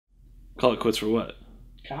Call it quits for what?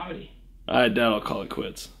 Comedy. I doubt I'll call it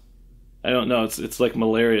quits. I don't know. It's like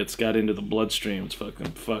malaria. It's got into the bloodstream. It's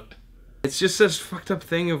fucking fucked. It's just this fucked up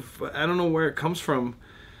thing of, I don't know where it comes from,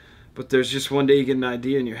 but there's just one day you get an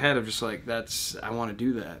idea in your head of just like, I want to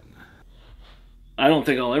do that. I don't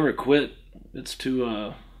think I'll ever quit. It's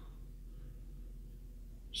too,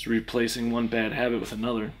 just replacing one bad habit with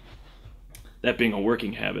another. That being a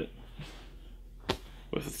working habit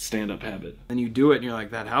with a stand-up habit. And you do it and you're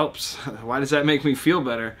like, that helps. Why does that make me feel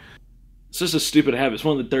better? It's just a stupid habit. It's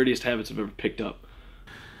one of the dirtiest habits I've ever picked up.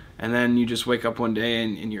 And then you just wake up one day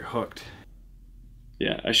and you're hooked.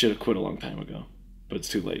 Yeah, I should have quit a long time ago, but it's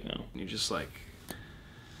too late now. You're just like,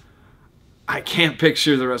 I can't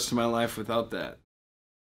picture the rest of my life without that.